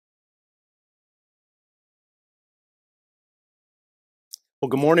Well,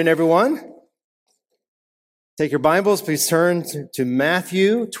 good morning, everyone. Take your Bibles, please turn to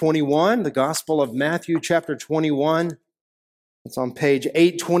Matthew 21, the Gospel of Matthew, chapter 21. It's on page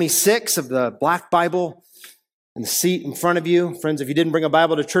 826 of the Black Bible in the seat in front of you. Friends, if you didn't bring a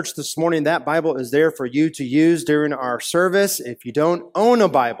Bible to church this morning, that Bible is there for you to use during our service. If you don't own a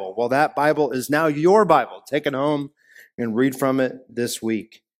Bible, well, that Bible is now your Bible. Take it home and read from it this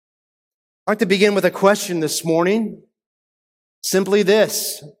week. I'd like to begin with a question this morning. Simply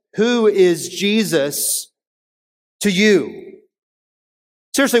this: who is Jesus to you?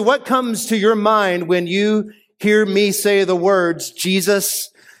 Seriously, what comes to your mind when you hear me say the words, Jesus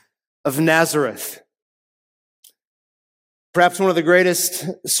of Nazareth? Perhaps one of the greatest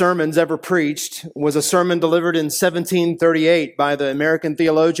sermons ever preached was a sermon delivered in 1738 by the American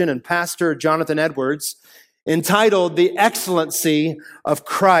theologian and pastor Jonathan Edwards, entitled The Excellency of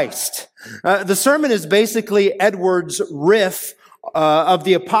Christ. The sermon is basically Edwards' riff of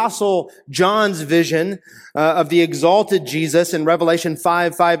the Apostle John's vision of the exalted Jesus in Revelation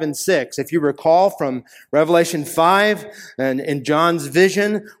 5, 5, and 6. If you recall from Revelation 5 and in John's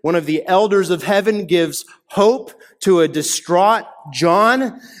vision, one of the elders of heaven gives hope to a distraught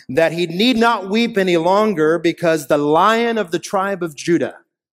John that he need not weep any longer because the Lion of the tribe of Judah,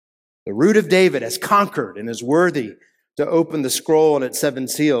 the root of David, has conquered and is worthy to open the scroll and its 7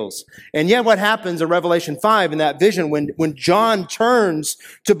 seals. And yet what happens in Revelation 5 in that vision when John turns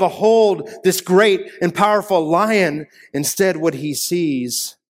to behold this great and powerful lion, instead what he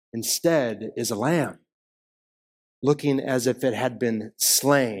sees instead is a lamb, looking as if it had been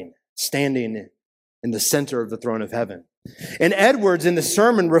slain, standing in the center of the throne of heaven. And Edwards in the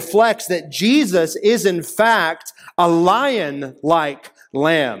sermon reflects that Jesus is in fact a lion-like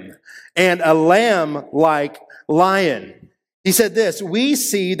lamb and a lamb-like lion. He said this: we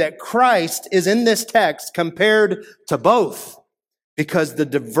see that Christ is in this text compared to both because the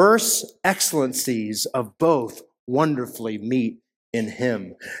diverse excellencies of both wonderfully meet in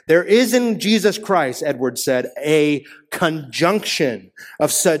him. There is in Jesus Christ, Edwards said, a conjunction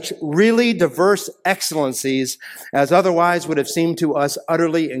of such really diverse excellencies as otherwise would have seemed to us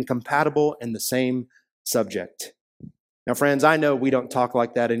utterly incompatible in the same subject. Now, friends, I know we don't talk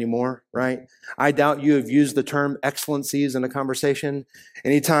like that anymore, right? I doubt you have used the term excellencies in a conversation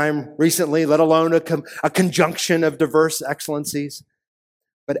anytime recently, let alone a conjunction of diverse excellencies.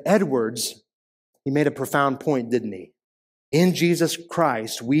 But Edwards, he made a profound point, didn't he? In Jesus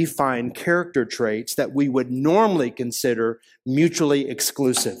Christ, we find character traits that we would normally consider mutually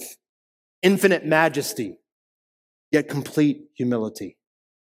exclusive. Infinite majesty, yet complete humility.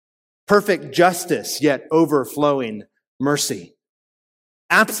 Perfect justice, yet overflowing mercy.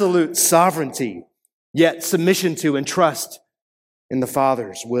 Absolute sovereignty, yet submission to and trust in the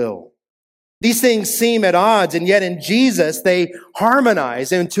Father's will. These things seem at odds, and yet in Jesus, they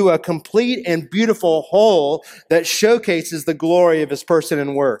harmonize into a complete and beautiful whole that showcases the glory of his person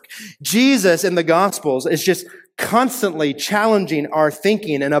and work. Jesus in the Gospels is just constantly challenging our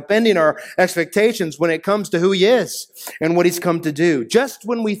thinking and upending our expectations when it comes to who he is and what he's come to do. Just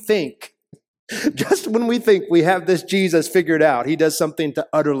when we think we have this Jesus figured out, he does something to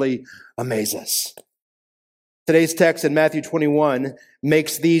utterly amaze us. Today's text in Matthew 21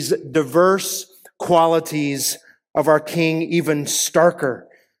 makes these diverse qualities of our King even starker.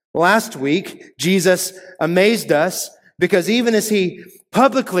 Last week, Jesus amazed us because even as he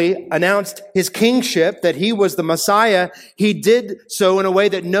publicly announced his kingship, that he was the Messiah, he did so in a way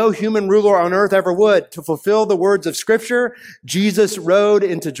that no human ruler on earth ever would. To fulfill the words of Scripture, Jesus rode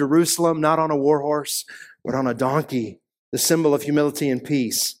into Jerusalem not on a war horse, but on a donkey, the symbol of humility and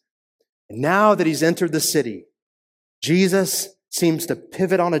peace. And now that he's entered the city, Jesus seems to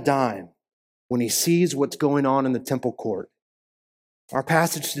pivot on a dime when he sees what's going on in the temple court. Our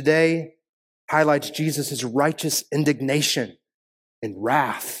passage today highlights Jesus' righteous indignation and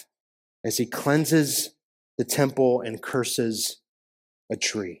wrath as he cleanses the temple and curses a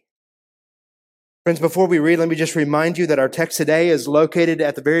tree. Friends, before we read, let me just remind you that our text today is located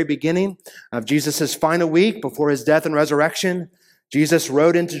at the very beginning of Jesus' final week before his death and resurrection. Jesus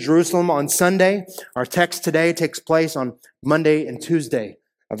rode into Jerusalem on Sunday. Our text today takes place on Monday and Tuesday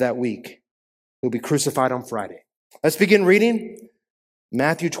of that week. He'll be crucified on Friday. Let's begin reading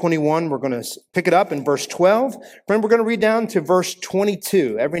Matthew 21. We're going to pick it up in verse 12. Friend, we're going to read down to verse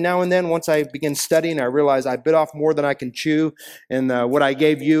 22. Every now and then, once I begin studying, I realize I bit off more than I can chew in what I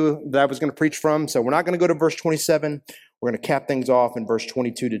gave you that I was going to preach from. So we're not going to go to verse 27. We're going to cap things off in verse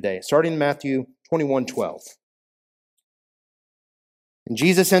 22 today, starting in Matthew 21:12. And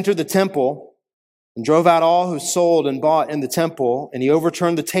Jesus entered the temple and drove out all who sold and bought in the temple, and he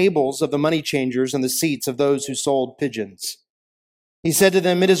overturned the tables of the money changers and the seats of those who sold pigeons. He said to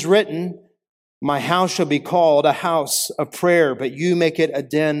them, "It is written, 'My house shall be called a house of prayer,' but you make it a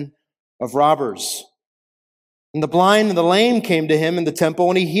den of robbers." And the blind and the lame came to him in the temple,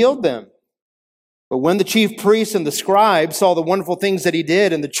 and he healed them. But when the chief priests and the scribes saw the wonderful things that he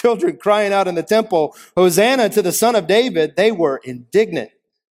did, and the children crying out in the temple, "Hosanna to the Son of David," they were indignant.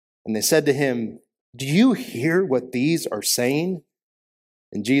 And they said to him, "Do you hear what these are saying?"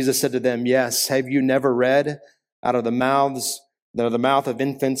 And Jesus said to them, "Yes, have you never read, out of the mouth of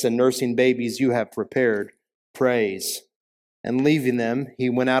infants and nursing babies you have prepared praise?" And leaving them, he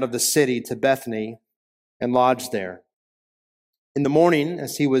went out of the city to Bethany and lodged there. In the morning,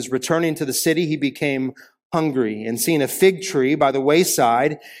 as he was returning to the city, he became hungry, and seeing a fig tree by the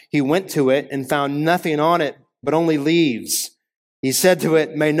wayside, he went to it and found nothing on it but only leaves. He said to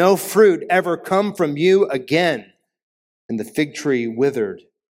it, "May no fruit ever come from you again." And the fig tree withered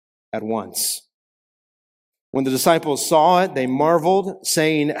at once. When the disciples saw it, they marveled,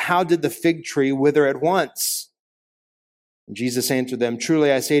 saying, "How did the fig tree wither at once?" And Jesus answered them,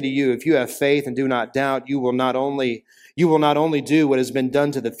 "Truly I say to you, if you have faith and do not doubt, you will not only do what has been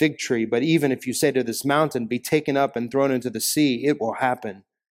done to the fig tree, but even if you say to this mountain, 'Be taken up and thrown into the sea,' it will happen.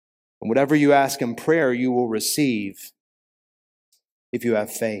 And whatever you ask in prayer, you will receive if you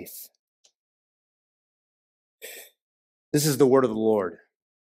have faith." This is the word of the Lord.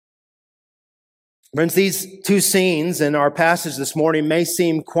 Friends, these two scenes in our passage this morning may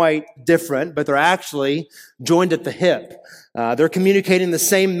seem quite different, but they're actually joined at the hip. They're communicating the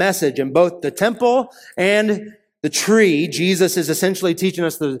same message. In both the temple and the tree, Jesus is essentially teaching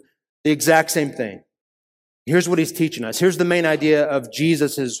us the exact same thing. Here's what he's teaching us. Here's the main idea of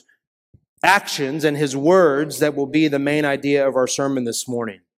Jesus' actions and his words that will be the main idea of our sermon this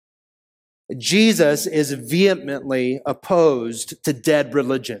morning. Jesus is vehemently opposed to dead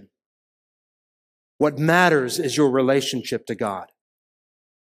religion. What matters is your relationship to God.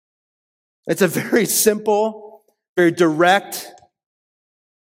 It's a very simple, very direct,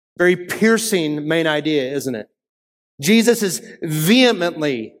 very piercing main idea, isn't it? Jesus is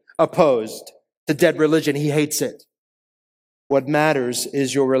vehemently opposed to dead religion. He hates it. What matters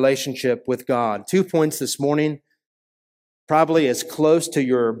is your relationship with God. 2 points this morning, probably as close to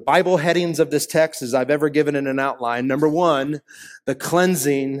your Bible headings of this text as I've ever given in an outline. Number one, the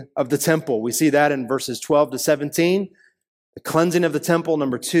cleansing of the temple. We see that in verses 12 to 17. The cleansing of the temple.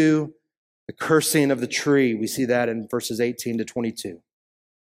 Number two, the cursing of the tree. We see that in verses 18 to 22.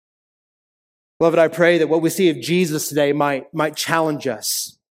 Beloved, I pray that what we see of Jesus today might challenge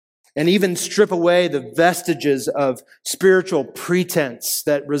us and even strip away the vestiges of spiritual pretense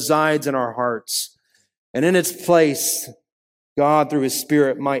that resides in our hearts. And in its place, God, through his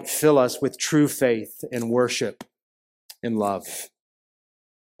Spirit, might fill us with true faith and worship and love.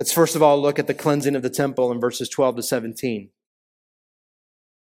 Let's first of all look at the cleansing of the temple in verses 12 to 17.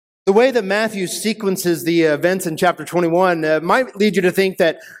 The way that Matthew sequences the events in chapter 21 might lead you to think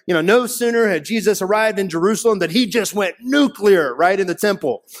that, no sooner had Jesus arrived in Jerusalem that he just went nuclear right in the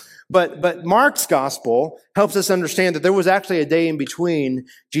temple. But Mark's gospel helps us understand that there was actually a day in between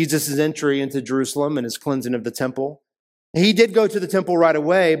Jesus' entry into Jerusalem and his cleansing of the temple. He did go to the temple right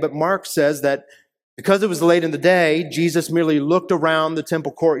away, but Mark says that because it was late in the day, Jesus merely looked around the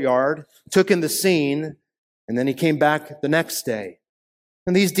temple courtyard, took in the scene, and then he came back the next day.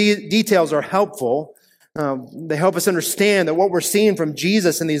 And these details are helpful. They help us understand that what we're seeing from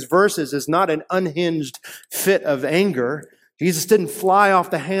Jesus in these verses is not an unhinged fit of anger. Jesus didn't fly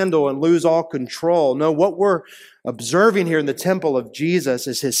off the handle and lose all control. No, what we're observing here in the temple of Jesus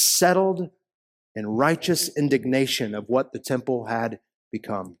is his settled and righteous indignation of what the temple had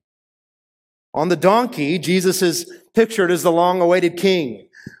become. On the donkey, Jesus is pictured as the long-awaited king.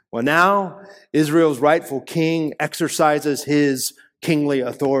 Well, now Israel's rightful king exercises his kingly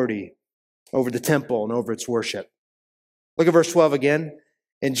authority over the temple and over its worship. Look at verse 12 again.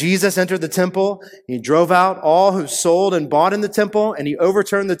 And Jesus entered the temple. He drove out all who sold and bought in the temple, and he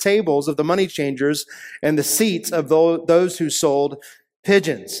overturned the tables of the money changers and the seats of those who sold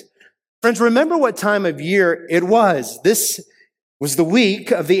pigeons. Friends, remember what time of year it was. This was the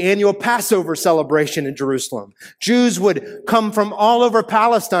week of the annual Passover celebration in Jerusalem. Jews would come from all over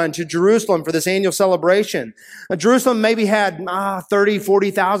Palestine to Jerusalem for this annual celebration. Jerusalem maybe had 30,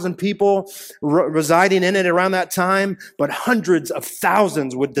 40,000 people residing in it around that time, but hundreds of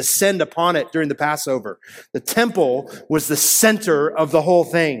thousands would descend upon it during the Passover. The temple was the center of the whole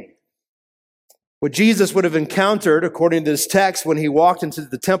thing. What Jesus would have encountered, according to this text, when he walked into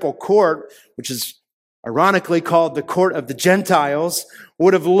the temple court, which is ironically called the court of the Gentiles,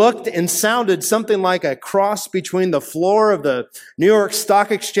 would have looked and sounded something like a cross between the floor of the New York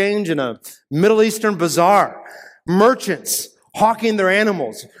Stock Exchange and a Middle Eastern bazaar. Merchants hawking their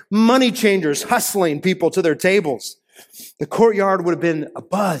animals, money changers hustling people to their tables. The courtyard would have been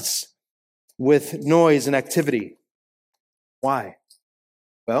abuzz with noise and activity. Why?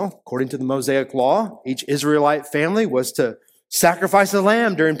 Well, according to the Mosaic law, each Israelite family was to sacrifice a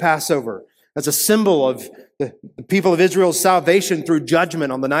lamb during Passover as a symbol of the people of Israel's salvation through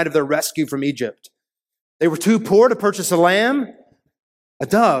judgment on the night of their rescue from Egypt. They were too poor to purchase a lamb. A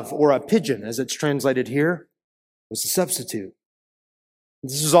dove, or a pigeon, as it's translated here, was the substitute.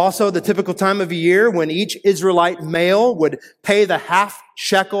 This is also the typical time of year when each Israelite male would pay the half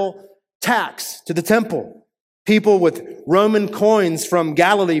shekel tax to the temple. People with Roman coins from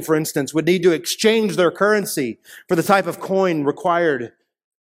Galilee, for instance, would need to exchange their currency for the type of coin required to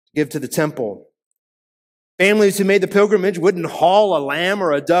give to the temple. Families who made the pilgrimage wouldn't haul a lamb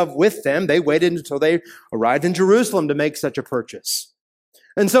or a dove with them. They waited until they arrived in Jerusalem to make such a purchase.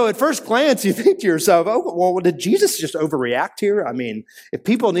 And so at first glance, you think to yourself, oh, well, did Jesus just overreact here? I mean, if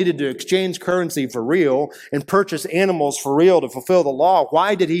people needed to exchange currency for real and purchase animals for real to fulfill the law,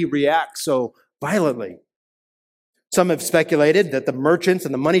 why did he react so violently? Some have speculated that the merchants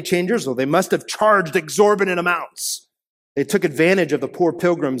and the money changers, well, they must have charged exorbitant amounts. They took advantage of the poor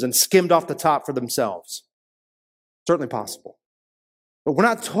pilgrims and skimmed off the top for themselves. Certainly possible. But we're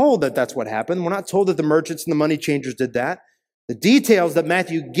not told that that's what happened. We're not told that the merchants and the money changers did that. The details that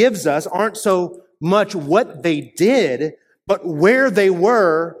Matthew gives us aren't so much what they did, but where they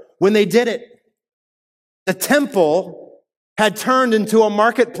were when they did it. The temple had turned into a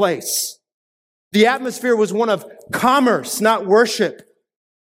marketplace. The atmosphere was one of commerce, not worship.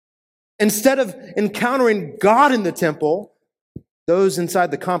 Instead of encountering God in the temple, those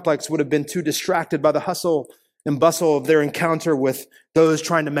inside the complex would have been too distracted by the hustle and bustle of their encounter with those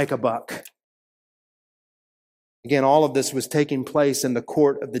trying to make a buck. Again, all of this was taking place in the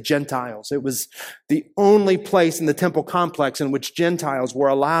court of the Gentiles. It was the only place in the temple complex in which Gentiles were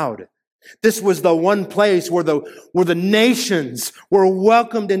allowed. This was the one place where the nations were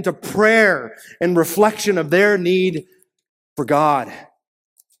welcomed into prayer and reflection of their need for God.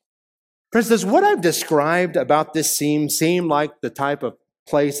 Friends, does what I've described about this seem like the type of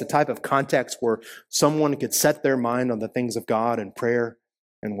place, the type of context where someone could set their mind on the things of God and prayer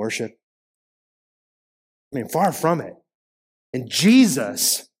and worship? I mean, far from it. And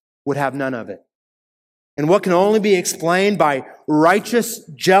Jesus would have none of it. And what can only be explained by righteous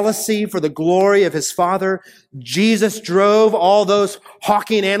jealousy for the glory of his Father, Jesus drove all those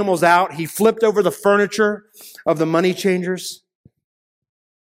hawking animals out. He flipped over the furniture of the money changers.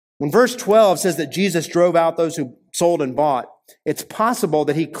 When verse 12 says that Jesus drove out those who sold and bought, it's possible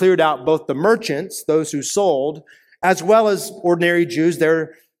that he cleared out both the merchants, those who sold, as well as ordinary Jews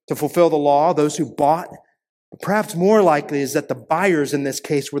there to fulfill the law, those who bought. Perhaps more likely is that the buyers in this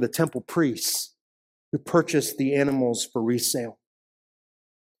case were the temple priests who purchased the animals for resale.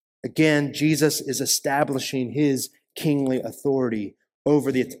 Again, Jesus is establishing his kingly authority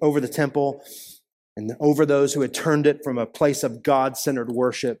over the temple and over those who had turned it from a place of God-centered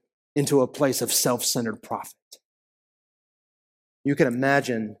worship into a place of self-centered profit. You can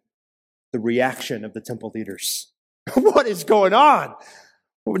imagine the reaction of the temple leaders. What is going on?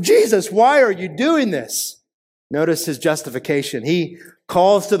 Well, Jesus, why are you doing this? Notice his justification. He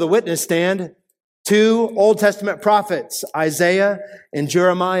calls to the witness stand two Old Testament prophets, Isaiah and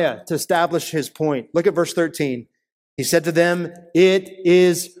Jeremiah, to establish his point. Look at verse 13. He said to them, "It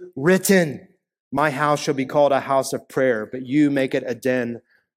is written, my house shall be called a house of prayer, but you make it a den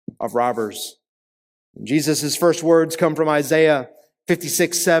of robbers." Jesus' first words come from Isaiah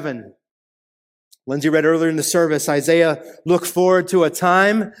 56:7. Lindsay read earlier in the service, Isaiah looked forward to a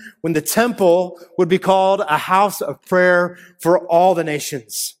time when the temple would be called a house of prayer for all the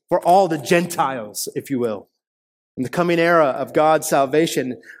nations, for all the Gentiles, if you will. In the coming era of God's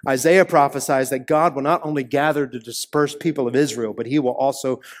salvation, Isaiah prophesies that God will not only gather the dispersed people of Israel, but he will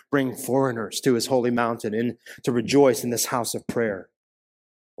also bring foreigners to his holy mountain and to rejoice in this house of prayer.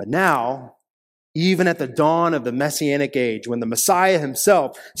 But now, even at the dawn of the Messianic age, when the Messiah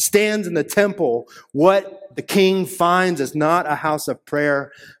himself stands in the temple, what the king finds is not a house of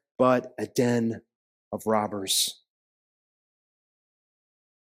prayer, but a den of robbers.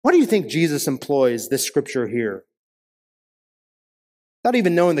 Why do you think Jesus employs this scripture here? Not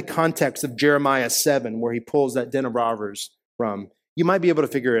even knowing the context of Jeremiah 7, where he pulls that den of robbers from, you might be able to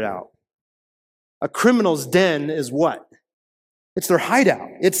figure it out. A criminal's den is what? It's their hideout.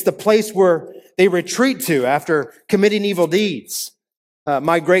 It's the place where they retreat to after committing evil deeds.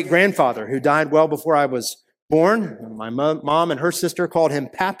 My great-grandfather, who died well before I was born. My mom and her sister called him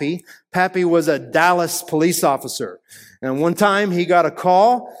Pappy. Pappy was a Dallas police officer. And one time he got a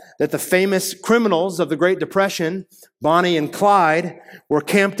call that the famous criminals of the Great Depression, Bonnie and Clyde, were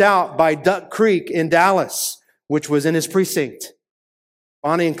camped out by Duck Creek in Dallas, which was in his precinct.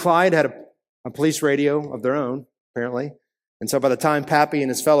 Bonnie and Clyde had a police radio of their own, apparently. And so by the time Pappy and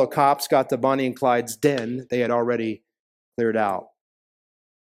his fellow cops got to Bonnie and Clyde's den, they had already cleared out.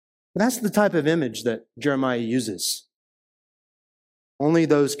 That's the type of image that Jeremiah uses. Only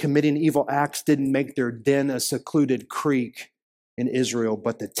those committing evil acts didn't make their den a secluded creek in Israel,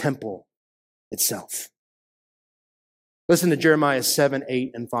 but the temple itself. Listen to Jeremiah 7,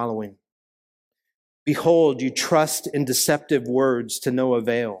 8 and following. Behold, you trust in deceptive words to no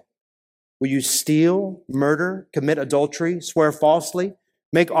avail. Will you steal, murder, commit adultery, swear falsely,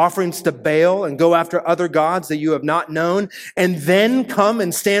 make offerings to Baal, and go after other gods that you have not known, and then come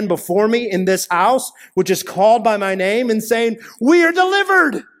and stand before me in this house, which is called by my name, and saying, we are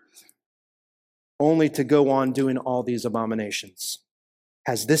delivered, only to go on doing all these abominations?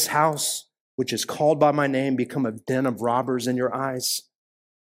 Has this house, which is called by my name, become a den of robbers in your eyes?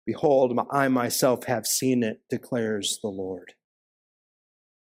 Behold, I myself have seen it, declares the Lord.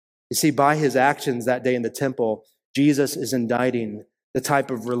 You see, by his actions that day in the temple, Jesus is indicting the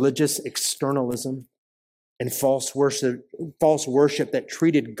type of religious externalism and false worship that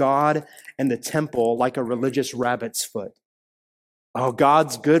treated God and the temple like a religious rabbit's foot. Oh,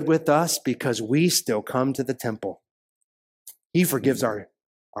 God's good with us because we still come to the temple. He forgives our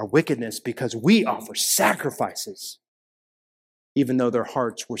wickedness because we offer sacrifices, even though their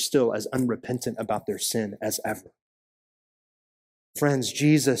hearts were still as unrepentant about their sin as ever. Friends,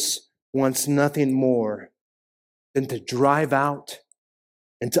 Jesus wants nothing more than to drive out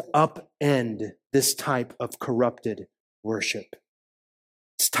and to upend this type of corrupted worship.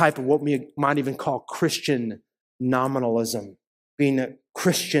 This type of what we might even call Christian nominalism, being a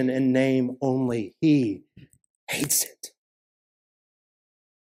Christian in name only. He hates it.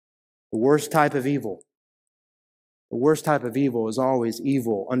 The worst type of evil is always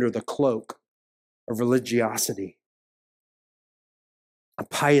evil under the cloak of religiosity. A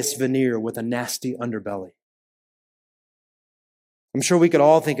pious veneer with a nasty underbelly. I'm sure we could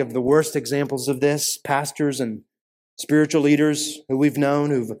all think of the worst examples of this, pastors and spiritual leaders who we've known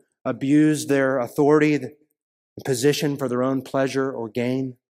who've abused their authority and position for their own pleasure or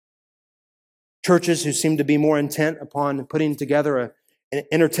gain. Churches who seem to be more intent upon putting together an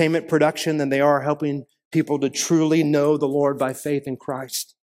entertainment production than they are helping people to truly know the Lord by faith in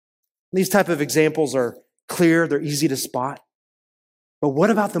Christ. These type of examples are clear, they're easy to spot. But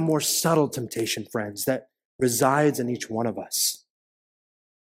what about the more subtle temptation, friends, that resides in each one of us?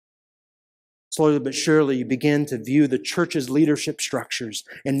 Slowly but surely, you begin to view the church's leadership structures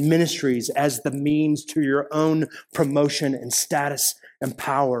and ministries as the means to your own promotion and status and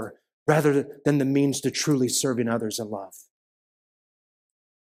power, rather than the means to truly serving others in love.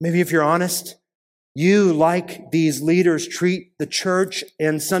 Maybe if you're honest, you, like these leaders, treat the church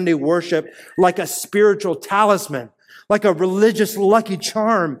and Sunday worship like a spiritual talisman, like a religious lucky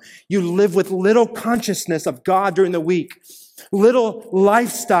charm. You live with little consciousness of God during the week, little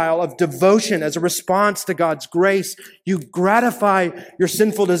lifestyle of devotion as a response to God's grace. You gratify your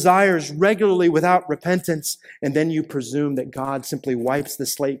sinful desires regularly without repentance, and then you presume that God simply wipes the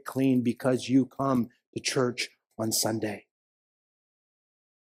slate clean because you come to church on Sunday.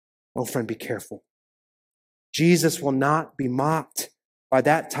 Oh, friend, be careful. Jesus will not be mocked by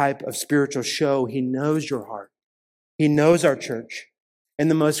that type of spiritual show. He knows your heart. He knows our church. And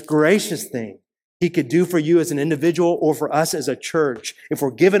the most gracious thing he could do for you as an individual or for us as a church, if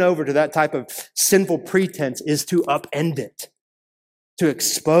we're given over to that type of sinful pretense, is to upend it, to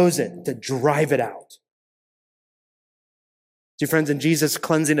expose it, to drive it out. See, friends, in Jesus'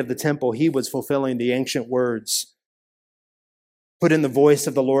 cleansing of the temple, he was fulfilling the ancient words put in the voice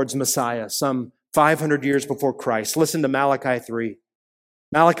of the Lord's Messiah some 500 years before Christ. Listen to Malachi 3.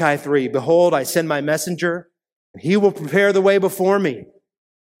 Malachi 3, behold, I send my messenger, and he will prepare the way before me.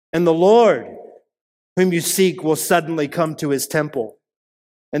 And the Lord, whom you seek, will suddenly come to his temple.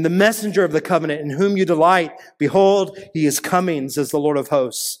 And the messenger of the covenant in whom you delight, behold, he is coming, says the Lord of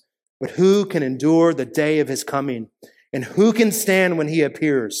hosts. But who can endure the day of his coming? And who can stand when he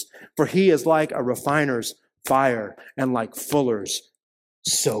appears? For he is like a refiner's fire and like fuller's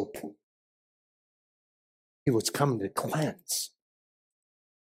soap. He was coming to cleanse.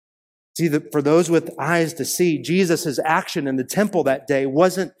 See, for those with eyes to see, Jesus' action in the temple that day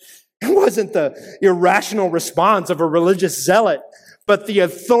wasn't the irrational response of a religious zealot, but the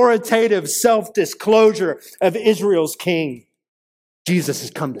authoritative self-disclosure of Israel's king. Jesus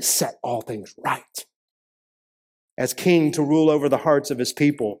has come to set all things right. as king to rule over the hearts of his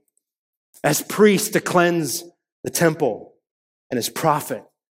people, as priest to cleanse the temple, and as prophet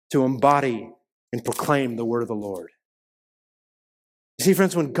to embody and proclaim the word of the Lord. You see,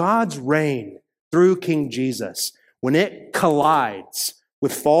 friends, when God's reign through King Jesus, when it collides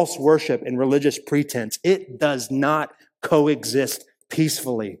with false worship and religious pretense, it does not coexist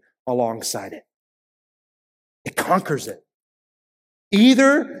peacefully alongside it. It conquers it.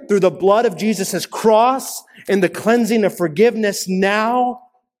 Either through the blood of Jesus' cross and the cleansing of forgiveness now,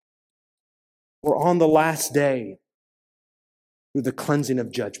 or on the last day through the cleansing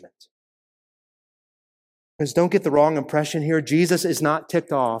of judgment. Friends, don't get the wrong impression here. Jesus is not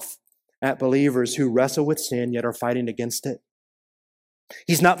ticked off at believers who wrestle with sin yet are fighting against it.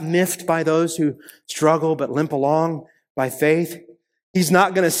 He's not miffed by those who struggle but limp along by faith. He's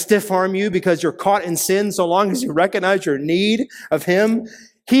not going to stiff-arm you because you're caught in sin so long as you recognize your need of Him.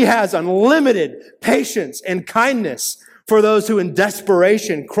 He has unlimited patience and kindness for those who in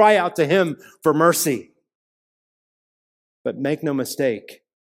desperation cry out to Him for mercy. But make no mistake,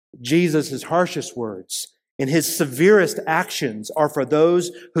 Jesus' harshest words and His severest actions are for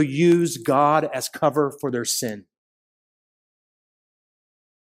those who use God as cover for their sin.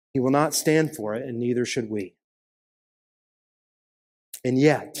 He will not stand for it, and neither should we. And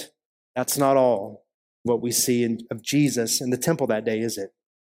yet, that's not all what we see of Jesus in the temple that day, is it?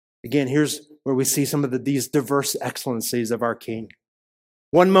 Again, here's where we see some of these diverse excellencies of our King.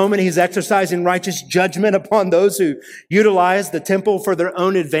 One moment, He's exercising righteous judgment upon those who utilize the temple for their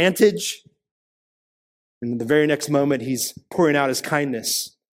own advantage. And in the very next moment, He's pouring out His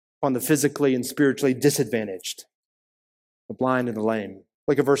kindness upon the physically and spiritually disadvantaged, the blind and the lame.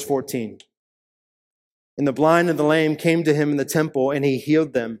 Look at verse 14. And the blind and the lame came to Him in the temple, and He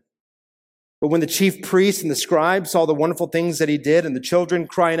healed them. But when the chief priests and the scribes saw the wonderful things that He did, and the children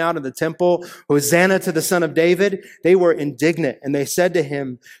crying out in the temple, Hosanna to the Son of David, they were indignant. And they said to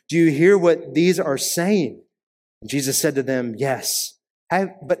Him, do you hear what these are saying? And Jesus said to them, yes.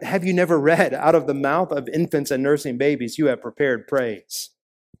 But have you never read, out of the mouth of infants and nursing babies, you have prepared praise?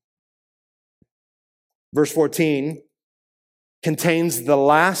 Verse 14 contains the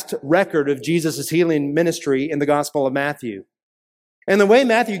last record of Jesus' healing ministry in the Gospel of Matthew. And the way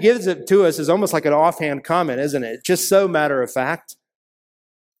Matthew gives it to us is almost like an offhand comment, isn't it? Just so matter of fact.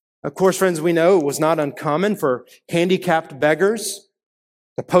 Of course, friends, we know it was not uncommon for handicapped beggars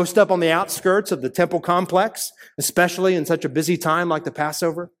to post up on the outskirts of the temple complex, especially in such a busy time like the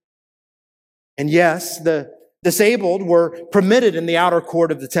Passover. And yes, the disabled were permitted in the outer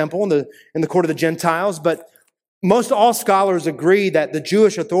court of the temple, in the court of the Gentiles, but most all scholars agree that the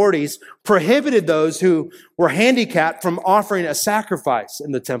Jewish authorities prohibited those who were handicapped from offering a sacrifice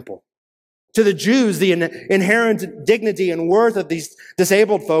in the temple. To the Jews, the inherent dignity and worth of these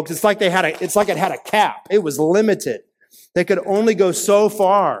disabled folks, it's like it had a cap. It was limited. They could only go so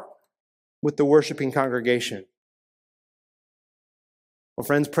far with the worshiping congregation. Well,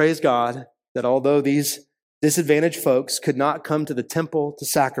 friends, praise God that although these disadvantaged folks could not come to the temple to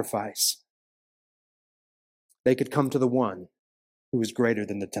sacrifice, they could come to the one who is greater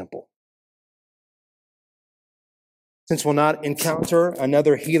than the temple. Since we'll not encounter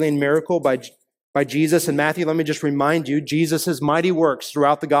another healing miracle by Jesus in Matthew, let me just remind you, Jesus' mighty works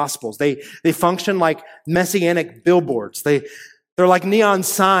throughout the Gospels, they function like messianic billboards. They're like neon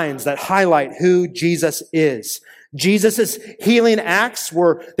signs that highlight who Jesus is. Jesus' healing acts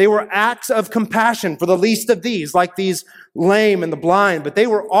were acts of compassion for the least of these, like these lame and the blind, but they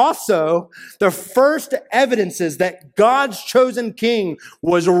were also the first evidences that God's chosen king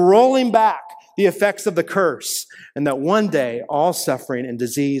was rolling back the effects of the curse, and that one day all suffering and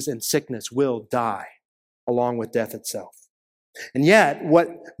disease and sickness will die along with death itself. And yet, what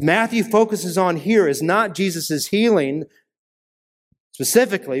Matthew focuses on here is not Jesus' healing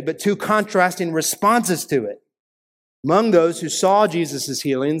specifically, but two contrasting responses to it. Among those who saw Jesus'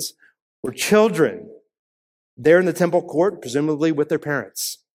 healings were children there in the temple court, presumably with their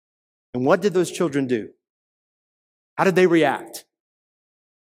parents. And what did those children do? How did they react?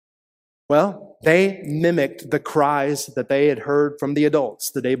 Well, they mimicked the cries that they had heard from the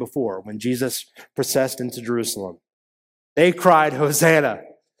adults the day before when Jesus processed into Jerusalem. They cried, Hosanna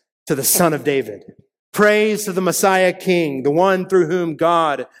to the Son of David. Praise to the Messiah King, the one through whom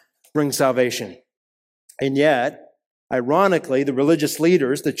God brings salvation. And yet, ironically, the religious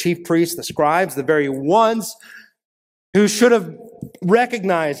leaders, the chief priests, the scribes, the very ones who should have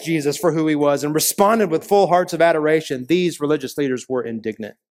recognized Jesus for who He was and responded with full hearts of adoration, these religious leaders were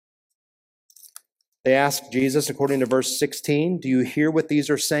indignant. They asked Jesus, according to verse 16, do you hear what these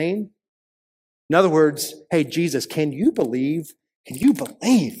are saying? In other words, hey, Jesus, can you believe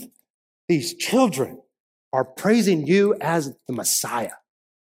these children? are praising you as the Messiah.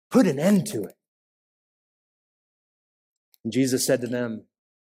 Put an end to it. And Jesus said to them,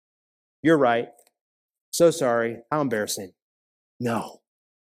 you're right. So sorry. How embarrassing. No.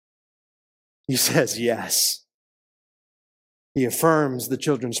 He says yes. He affirms the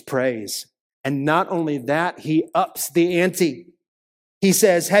children's praise. And not only that, he ups the ante. He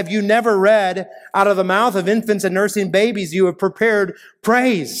says, have you never read, out of the mouth of infants and nursing babies, you have prepared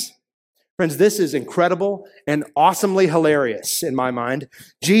praise? Friends, this is incredible and awesomely hilarious in my mind.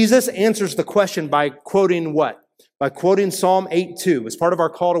 Jesus answers the question by quoting what? By quoting Psalm 8:2 as part of our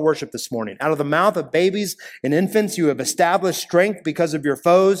call to worship this morning. Out of the mouth of babies and infants, you have established strength because of your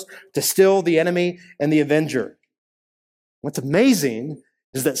foes to still the enemy and the avenger. What's amazing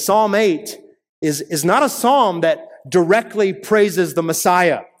is that Psalm 8 is not a psalm that directly praises the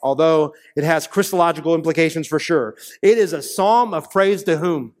Messiah, although it has Christological implications for sure. It is a psalm of praise to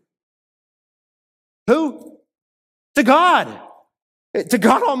whom? Who? To God. To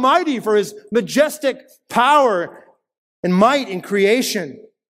God Almighty for his majestic power and might in creation.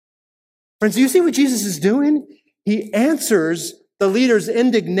 Friends, do you see what Jesus is doing? He answers the leader's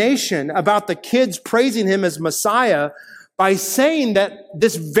indignation about the kids praising him as Messiah by saying that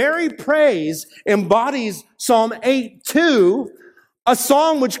this very praise embodies Psalm 8:2, a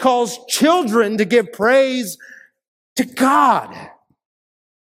psalm which calls children to give praise to God.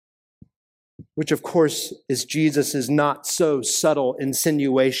 Which, of course, is Jesus' not so subtle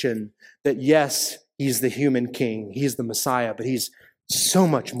insinuation that, yes, he's the human king, he's the Messiah, but he's so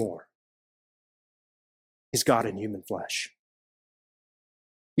much more. He's God in human flesh.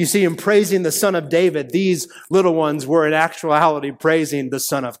 You see, in praising the Son of David, these little ones were in actuality praising the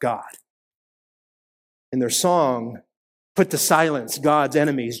Son of God. And their song put to silence God's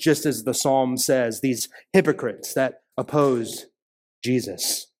enemies, just as the psalm says, these hypocrites that opposed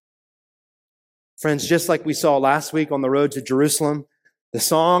Jesus. Friends, just like we saw last week on the road to Jerusalem, the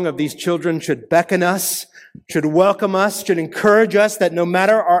song of these children should beckon us, should welcome us, should encourage us that no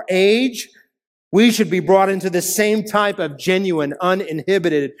matter our age, we should be brought into the same type of genuine,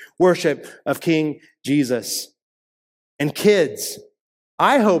 uninhibited worship of King Jesus. And kids,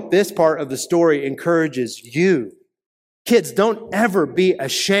 I hope this part of the story encourages you. Kids, don't ever be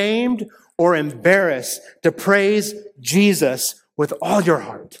ashamed or embarrassed to praise Jesus with all your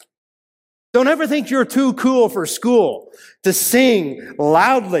heart. Don't ever think you're too cool for school to sing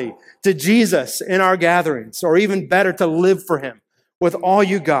loudly to Jesus in our gatherings, or even better, to live for him with all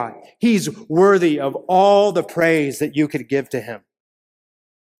you got. He's worthy of all the praise that you could give to him.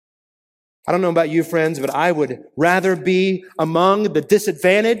 I don't know about you, friends, but I would rather be among the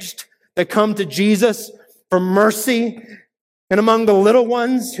disadvantaged that come to Jesus for mercy and among the little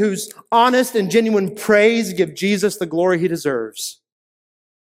ones whose honest and genuine praise give Jesus the glory he deserves,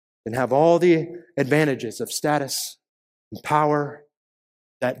 and have all the advantages of status and power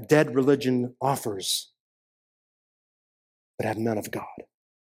that dead religion offers, but have none of God.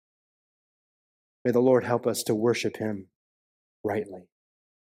 May the Lord help us to worship him rightly.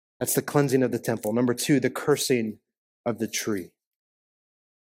 That's the cleansing of the temple. Number 2, the cursing of the tree.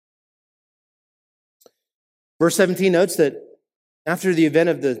 Verse 17 notes that after the event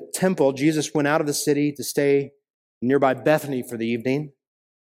of the temple, Jesus went out of the city to stay nearby Bethany for the evening.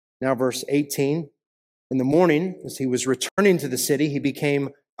 Now verse 18, in the morning, as he was returning to the city, he became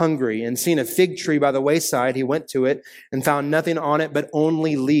hungry, and seeing a fig tree by the wayside, he went to it and found nothing on it but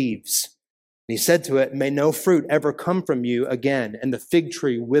only leaves. And he said to it, may no fruit ever come from you again. And the fig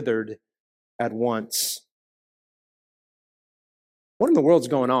tree withered at once. What in the world's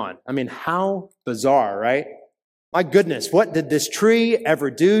going on? I mean, how bizarre, right? My goodness, what did this tree ever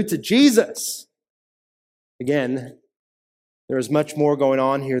do to Jesus? Again, there is much more going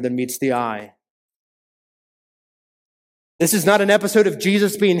on here than meets the eye. This is not an episode of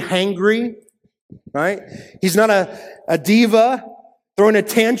Jesus being hangry, right? He's not a diva throwing a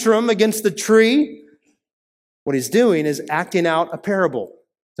tantrum against the tree. What he's doing is acting out a parable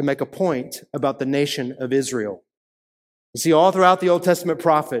to make a point about the nation of Israel. You see, all throughout the Old Testament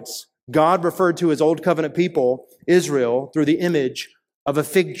prophets, God referred to his old covenant people, Israel, through the image of a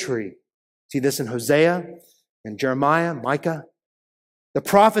fig tree. See this in Hosea and Jeremiah, Micah. The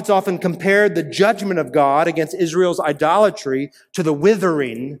prophets often compared the judgment of God against Israel's idolatry to the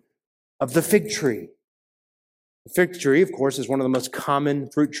withering of the fig tree. The fig tree, of course, is one of the most common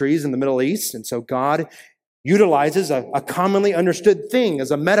fruit trees in the Middle East, and so God utilizes a commonly understood thing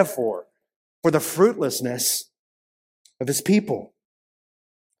as a metaphor for the fruitlessness of his people.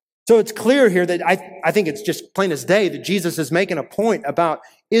 So it's clear here that I think it's just plain as day that Jesus is making a point about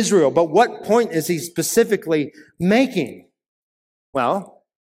Israel. But what point is he specifically making? Well,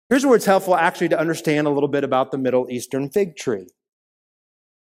 Here's where it's helpful actually to understand a little bit about the Middle Eastern fig tree.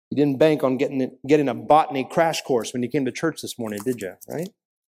 You didn't bank on getting a botany crash course when you came to church this morning, did you? Right?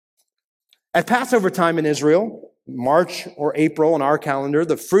 At Passover time in Israel, March or April on our calendar,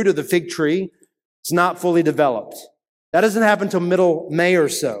 the fruit of the fig tree is not fully developed. That doesn't happen until middle May or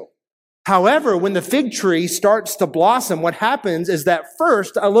so. However, when the fig tree starts to blossom, what happens is that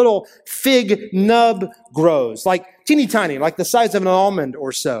first a little fig nub grows, like teeny tiny, like the size of an almond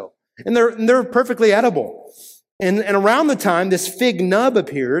or so. And they're perfectly edible. And around the time this fig nub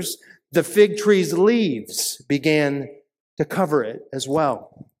appears, the fig tree's leaves began to cover it as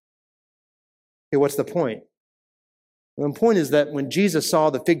well. Okay, what's the point? Well, the point is that when Jesus saw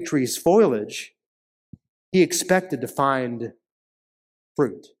the fig tree's foliage, he expected to find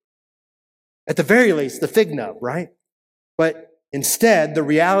fruit. At the very least, the fig nub, right? But instead, the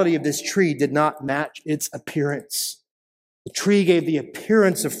reality of this tree did not match its appearance. The tree gave the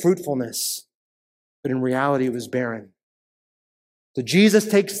appearance of fruitfulness, but in reality, it was barren. So Jesus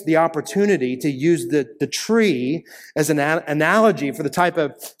takes the opportunity to use the tree as an analogy for the type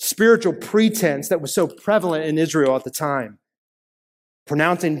of spiritual pretense that was so prevalent in Israel at the time.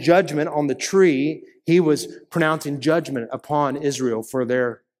 Pronouncing judgment on the tree, he was pronouncing judgment upon Israel for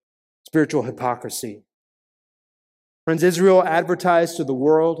their spiritual hypocrisy. Friends, Israel advertised to the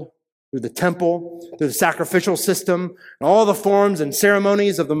world through the temple, through the sacrificial system, and all the forms and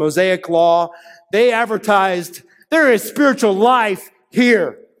ceremonies of the Mosaic law. They advertised there is spiritual life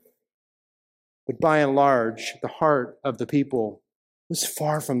here. But by and large, the heart of the people was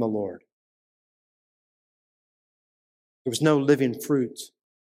far from the Lord. There was no living fruit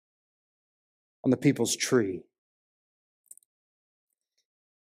on the people's tree.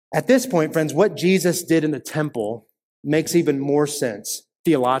 At this point, friends, what Jesus did in the temple makes even more sense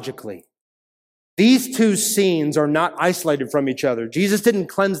theologically. These two scenes are not isolated from each other. Jesus didn't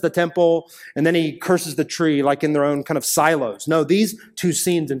cleanse the temple and then he curses the tree like in their own kind of silos. No, these two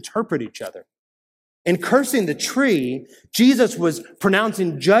scenes interpret each other. In cursing the tree, Jesus was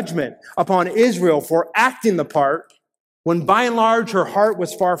pronouncing judgment upon Israel for acting the part when by and large her heart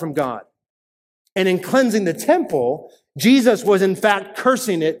was far from God. And in cleansing the temple, Jesus was in fact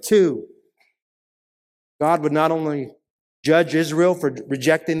cursing it too. God would not only judge Israel for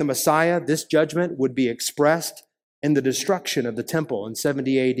rejecting the Messiah, this judgment would be expressed in the destruction of the temple in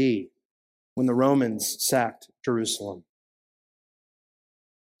 70 AD when the Romans sacked Jerusalem.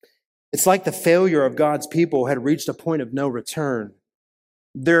 It's like the failure of God's people had reached a point of no return.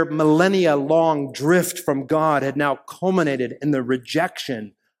 Their millennia-long drift from God had now culminated in the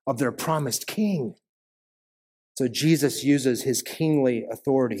rejection of their promised king. So Jesus uses his kingly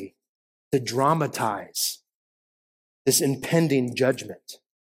authority to dramatize this impending judgment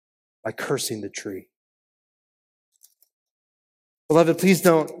by cursing the tree. Beloved, please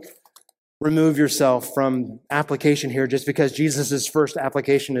don't remove yourself from application here just because Jesus' first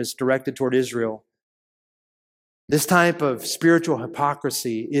application is directed toward Israel. This type of spiritual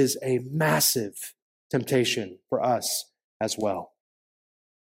hypocrisy is a massive temptation for us as well.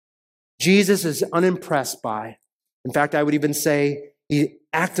 Jesus is unimpressed by, in fact, I would even say he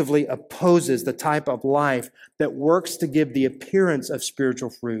actively opposes the type of life that works to give the appearance of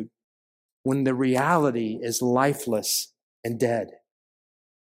spiritual fruit when the reality is lifeless and dead.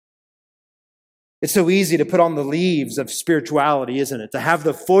 It's so easy to put on the leaves of spirituality, isn't it? To have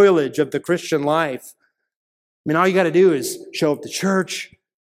the foliage of the Christian life. I mean, all you got to do is show up to church,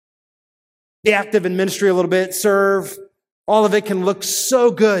 be active in ministry a little bit, serve. All of it can look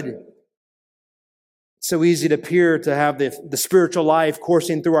so good. It's so easy to appear to have the spiritual life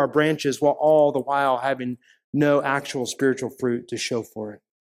coursing through our branches while all the while having no actual spiritual fruit to show for it.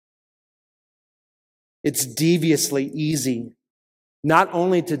 It's deviously easy not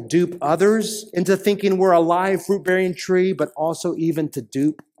only to dupe others into thinking we're a live fruit-bearing tree, but also even to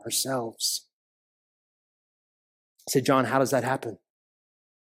dupe ourselves. I say, John, how does that happen?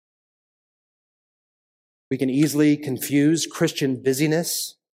 We can easily confuse Christian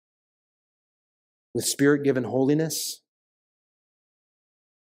busyness with Spirit-given holiness.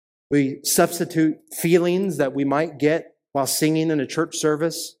 We substitute feelings that we might get while singing in a church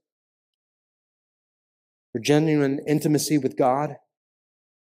service for genuine intimacy with God.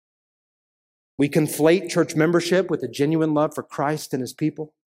 We conflate church membership with a genuine love for Christ and his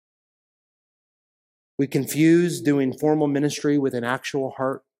people. We confuse doing formal ministry with an actual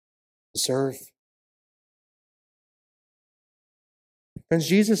heart to serve. Friends,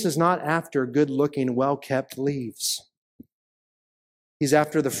 Jesus is not after good-looking, well-kept leaves. He's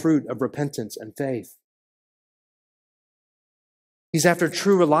after the fruit of repentance and faith. He's after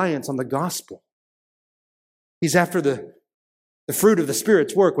true reliance on the gospel. He's after the The fruit of the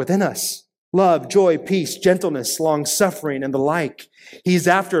Spirit's work within us. Love, joy, peace, gentleness, long-suffering, and the like. He's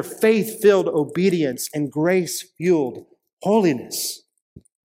after faith-filled obedience and grace-fueled holiness.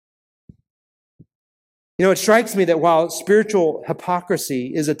 You know, it strikes me that while spiritual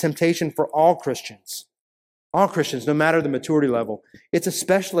hypocrisy is a temptation for all Christians, no matter the maturity level, it's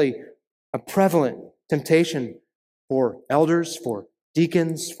especially a prevalent temptation for elders, for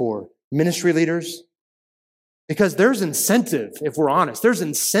deacons, for ministry leaders. Because there's incentive, if we're honest, there's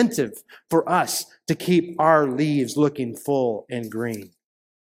incentive for us to keep our leaves looking full and green.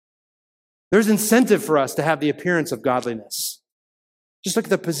 There's incentive for us to have the appearance of godliness. Just look at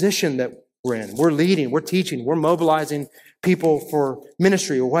the position that we're in. We're leading, we're teaching, we're mobilizing people for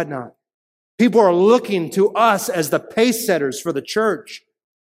ministry or whatnot. People are looking to us as the pace setters for the church.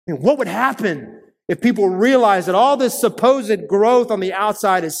 I mean, what would happen if people realize that all this supposed growth on the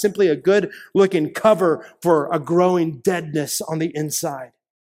outside is simply a good-looking cover for a growing deadness on the inside?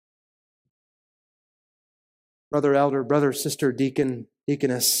 Brother elder, brother, sister, deacon,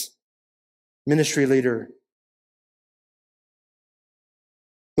 deaconess, ministry leader.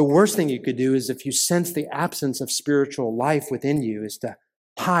 The worst thing you could do is if you sense the absence of spiritual life within you is to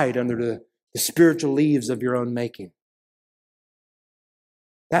hide under the spiritual leaves of your own making.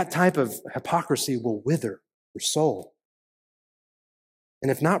 That type of hypocrisy will wither your soul.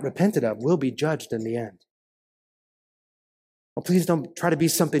 And if not repented of, will be judged in the end. Well, please don't try to be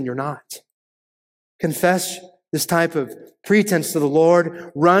something you're not. Confess this type of pretense to the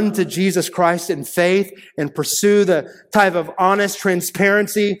Lord. Run to Jesus Christ in faith and pursue the type of honest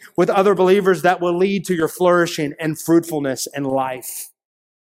transparency with other believers that will lead to your flourishing and fruitfulness and life.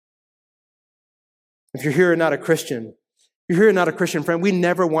 If you're here and not a Christian, friend, we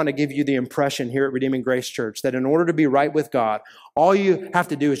never want to give you the impression here at Redeeming Grace Church that in order to be right with God, all you have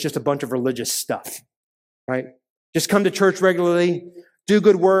to do is just a bunch of religious stuff, right? Just come to church regularly, do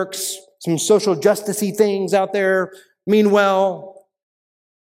good works, some social justice-y things out there, mean well.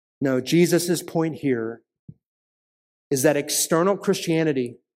 No, Jesus' point here is that external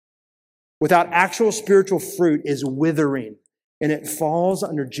Christianity without actual spiritual fruit is withering, and it falls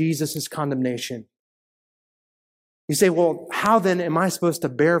under Jesus' condemnation. You say, well, how then am I supposed to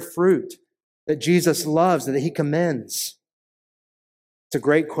bear fruit that Jesus loves, that he commends? It's a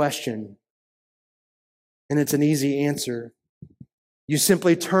great question, and it's an easy answer. You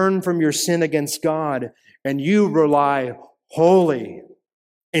simply turn from your sin against God, and you rely wholly,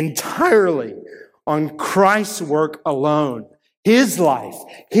 entirely on Christ's work alone, his life,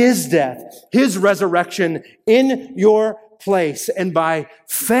 his death, his resurrection in your place, and by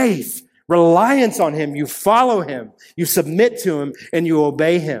faith, reliance on him, you follow him, you submit to him, and you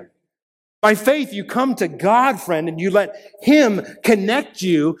obey him. By faith, you come to God, friend, and you let him connect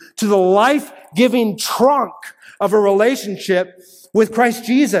you to the life-giving trunk of a relationship with Christ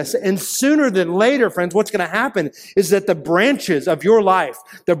Jesus. And sooner than later, friends, what's going to happen is that the branches of your life,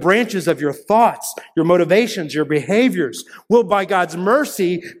 the branches of your thoughts, your motivations, your behaviors will, by God's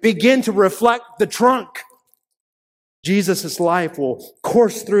mercy, begin to reflect the trunk. Jesus' life will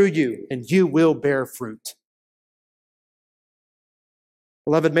course through you, and you will bear fruit.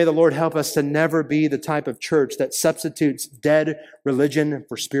 Beloved, may the Lord help us to never be the type of church that substitutes dead religion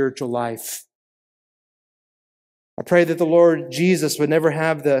for spiritual life. I pray that the Lord Jesus would never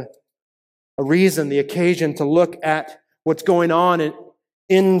have the occasion to look at what's going on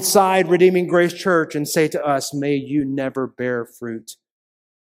inside Redeeming Grace Church and say to us, may you never bear fruit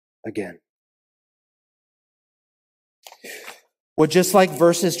again. Well, just like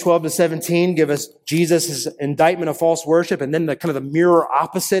verses 12 to 17 give us Jesus' indictment of false worship and then the kind of the mirror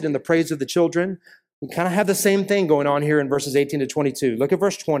opposite in the praise of the children, we kind of have the same thing going on here in verses 18 to 22. Look at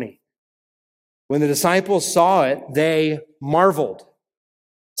verse 20. When the disciples saw it, they marveled,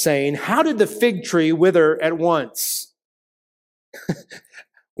 saying, how did the fig tree wither at once?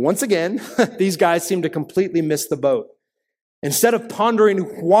 Once again, these guys seem to completely miss the boat. Instead of pondering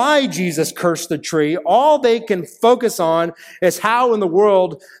why Jesus cursed the tree, all they can focus on is how in the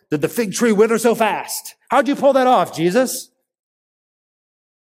world did the fig tree wither so fast? How'd you pull that off, Jesus?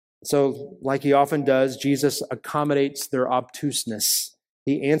 So, like he often does, Jesus accommodates their obtuseness.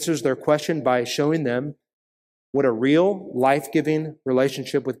 He answers their question by showing them what a real, life-giving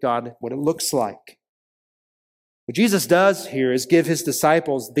relationship with God, what it looks like. What Jesus does here is give his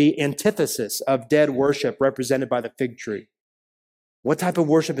disciples the antithesis of dead worship represented by the fig tree. What type of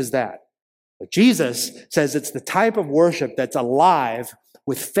worship is that? But Jesus says it's the type of worship that's alive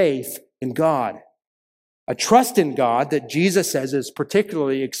with faith in God. A trust in God that Jesus says is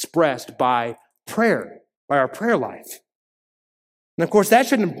particularly expressed by prayer, by our prayer life. And of course, that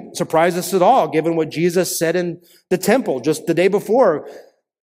shouldn't surprise us at all, given what Jesus said in the temple just the day before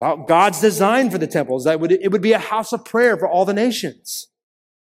about God's design for the temple, is that it would be a house of prayer for all the nations.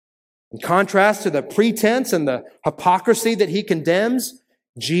 In contrast to the pretense and the hypocrisy that he condemns,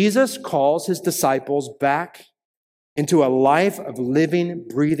 Jesus calls his disciples back into a life of living,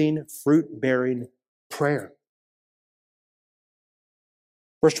 breathing, fruit-bearing prayer.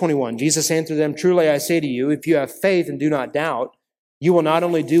 Verse 21, Jesus answered them, "Truly I say to you, if you have faith and do not doubt, you will not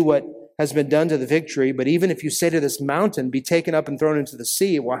only do what has been done to the fig tree, but even if you say to this mountain, be taken up and thrown into the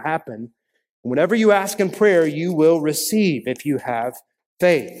sea, it will happen. And whatever you ask in prayer, you will receive if you have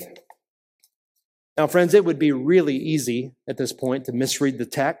faith." Now, friends, it would be really easy at this point to misread the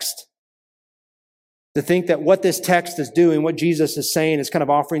text, to think that what this text is doing, what Jesus is saying, is kind of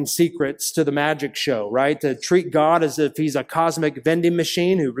offering secrets to the magic show, right? To treat God as if he's a cosmic vending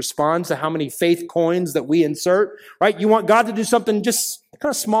machine who responds to how many faith coins that we insert, right? You want God to do something just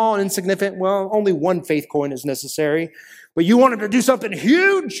kind of small and insignificant. Well, only one faith coin is necessary. But you want him to do something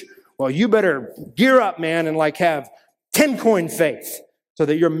huge? Well, you better gear up, man, and have 10 coin faith so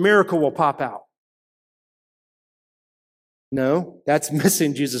that your miracle will pop out. No, that's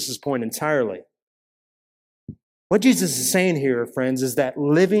missing Jesus' point entirely. What Jesus is saying here, friends, is that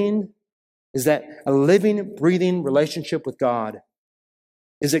a living, breathing relationship with God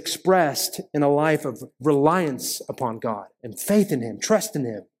is expressed in a life of reliance upon God and faith in him, trust in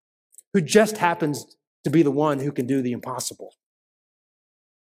him, who just happens to be the one who can do the impossible.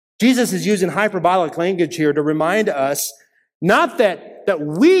 Jesus is using hyperbolic language here to remind us not that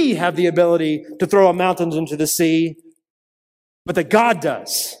we have the ability to throw mountains into the sea, but that God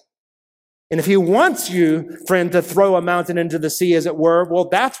does. And if he wants you, friend, to throw a mountain into the sea, as it were, well,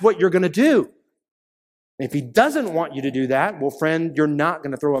 that's what you're going to do. And if he doesn't want you to do that, well, friend, you're not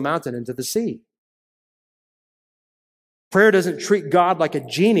going to throw a mountain into the sea. Prayer doesn't treat God like a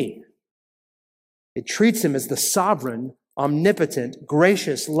genie. It treats him as the sovereign, omnipotent,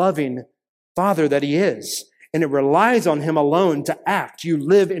 gracious, loving Father that he is. And it relies on him alone to act. You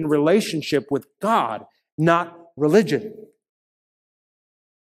live in relationship with God, not religion.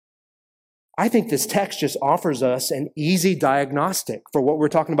 I think this text just offers us an easy diagnostic for what we were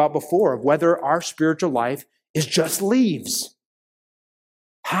talking about before, of whether our spiritual life is just leaves.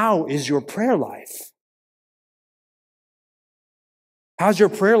 How is your prayer life? How's your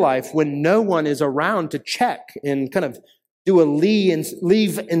prayer life when no one is around to check and kind of do a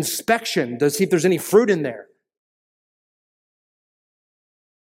leave inspection to see if there's any fruit in there?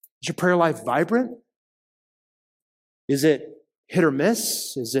 Is your prayer life vibrant? Is it hit or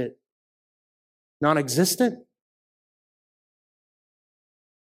miss? Is it non-existent?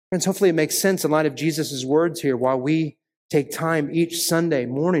 Friends, hopefully it makes sense in light of Jesus' words here while we take time each Sunday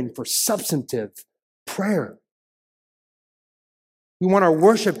morning for substantive prayer. We want our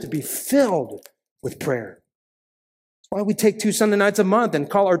worship to be filled with prayer. That's why we take 2 Sunday nights a month and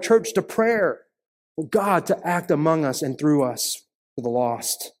call our church to prayer for God to act among us and through us for the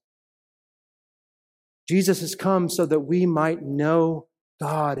lost. Jesus has come so that we might know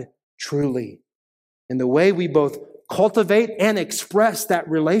God truly. And the way we both cultivate and express that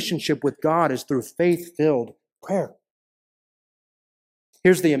relationship with God is through faith-filled prayer.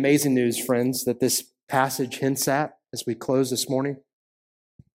 Here's the amazing news, friends, that this passage hints at as we close this morning.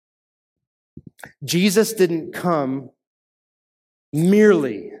 Jesus didn't come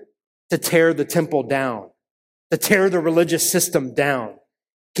merely to tear the temple down, to tear the religious system down.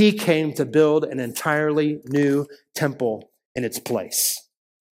 He came to build an entirely new temple in its place.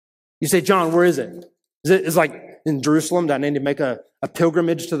 You say, John, where is it? Is it in Jerusalem? Do I need to make a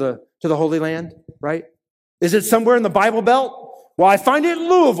pilgrimage to the Holy Land, right? Is it somewhere in the Bible Belt? Well, I find it in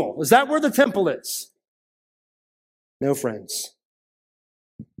Louisville. Is that where the temple is? No, friends.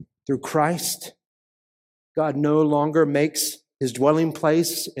 Through Christ, God no longer makes his dwelling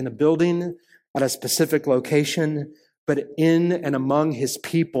place in a building at a specific location, but in and among his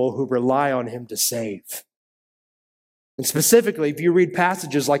people who rely on him to save. And specifically, if you read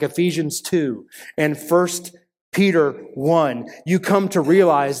passages like Ephesians 2 and 1 Peter 1, you come to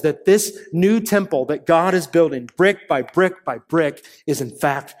realize that this new temple that God is building brick by brick by brick is in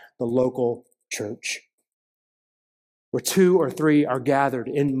fact the local church. Where 2 or 3 are gathered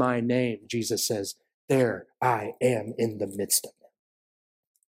in my name, Jesus says, there I am in the midst of them.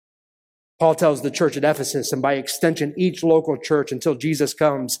 Paul tells the church at Ephesus, and by extension, each local church until Jesus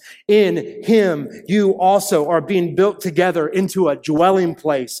comes, in him you also are being built together into a dwelling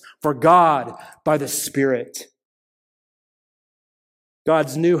place for God by the Spirit.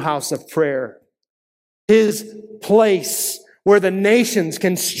 God's new house of prayer, his place where the nations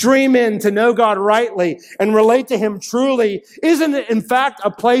can stream in to know God rightly and relate to Him truly, isn't in fact a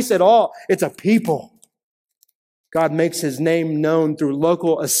place at all. It's a people. God makes His name known through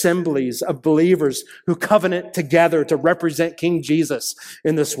local assemblies of believers who covenant together to represent King Jesus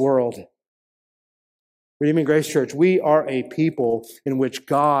in this world. Redeeming Grace Church, we are a people in which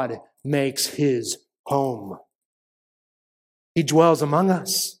God makes His home. He dwells among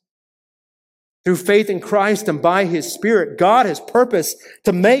us. Through faith in Christ and by His Spirit, God has purposed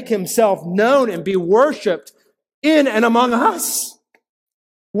to make Himself known and be worshiped in and among us.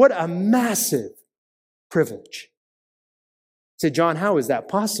 What a massive privilege. Say, John, how is that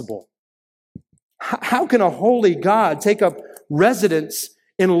possible? How can a holy God take up residence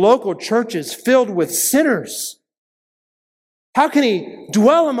in local churches filled with sinners? How can He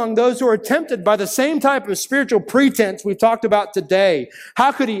dwell among those who are tempted by the same type of spiritual pretense we've talked about today?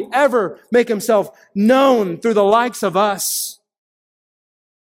 How could He ever make Himself known through the likes of us?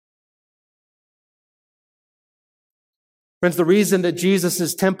 Friends, the reason that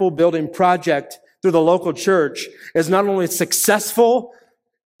Jesus' temple building project through the local church is not only successful,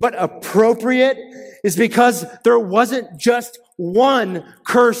 but appropriate is because there wasn't just one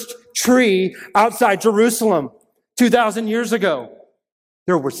cursed tree outside Jerusalem 2,000 years ago.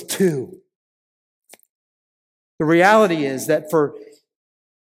 There was two. The reality is that for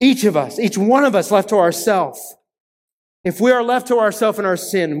each of us, each one of us left to ourselves, if we are left to ourselves in our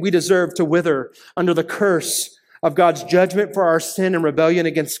sin, we deserve to wither under the curse of God's judgment for our sin and rebellion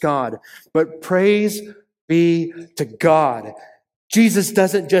against God. But praise be to God. Jesus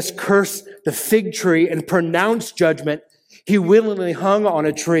doesn't just curse the fig tree and pronounce judgment. He willingly hung on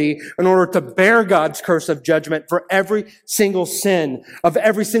a tree in order to bear God's curse of judgment for every single sin of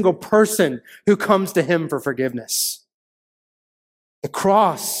every single person who comes to Him for forgiveness. The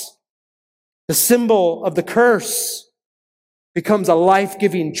cross, the symbol of the curse, becomes a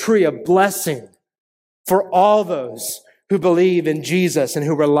life-giving tree of blessing for all those who believe in Jesus and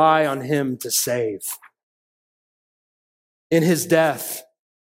who rely on Him to save. In His death,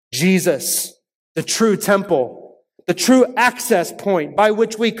 Jesus, the true temple, the true access point by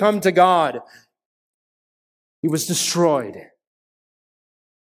which we come to God, He was destroyed.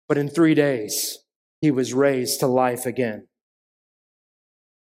 But in 3 days, He was raised to life again.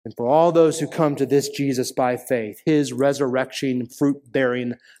 And for all those who come to this Jesus by faith, His resurrection,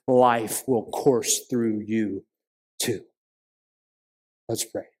 fruit-bearing life will course through you too. Let's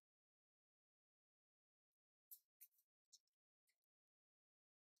pray.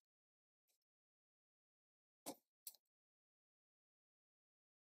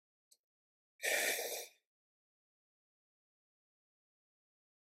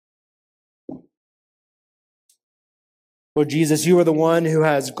 Lord Jesus, You are the one who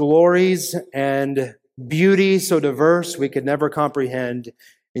has glories and beauty so diverse we could never comprehend,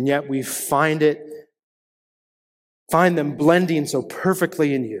 and yet we find them blending so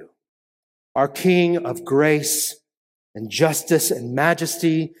perfectly in You, our King of grace and justice and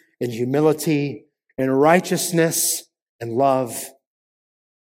majesty and humility and righteousness and love.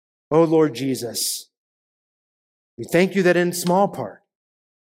 Oh Lord Jesus, we thank You that in small part,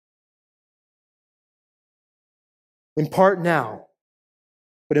 in part now,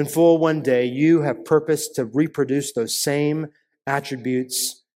 but in full one day, You have purposed to reproduce those same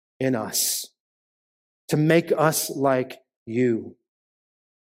attributes in us, to make us like You,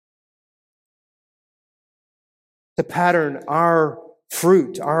 to pattern our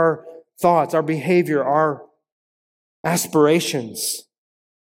fruit, our thoughts, our behavior, our aspirations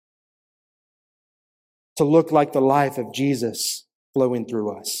to look like the life of Jesus flowing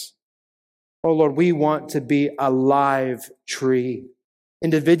through us. Oh Lord, we want to be a live tree.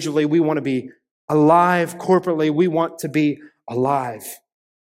 Individually, we want to be alive. Corporately, we want to be alive.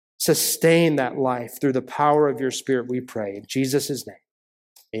 Sustain that life through the power of Your Spirit, we pray. In Jesus' name,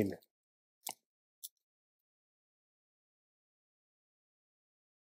 amen.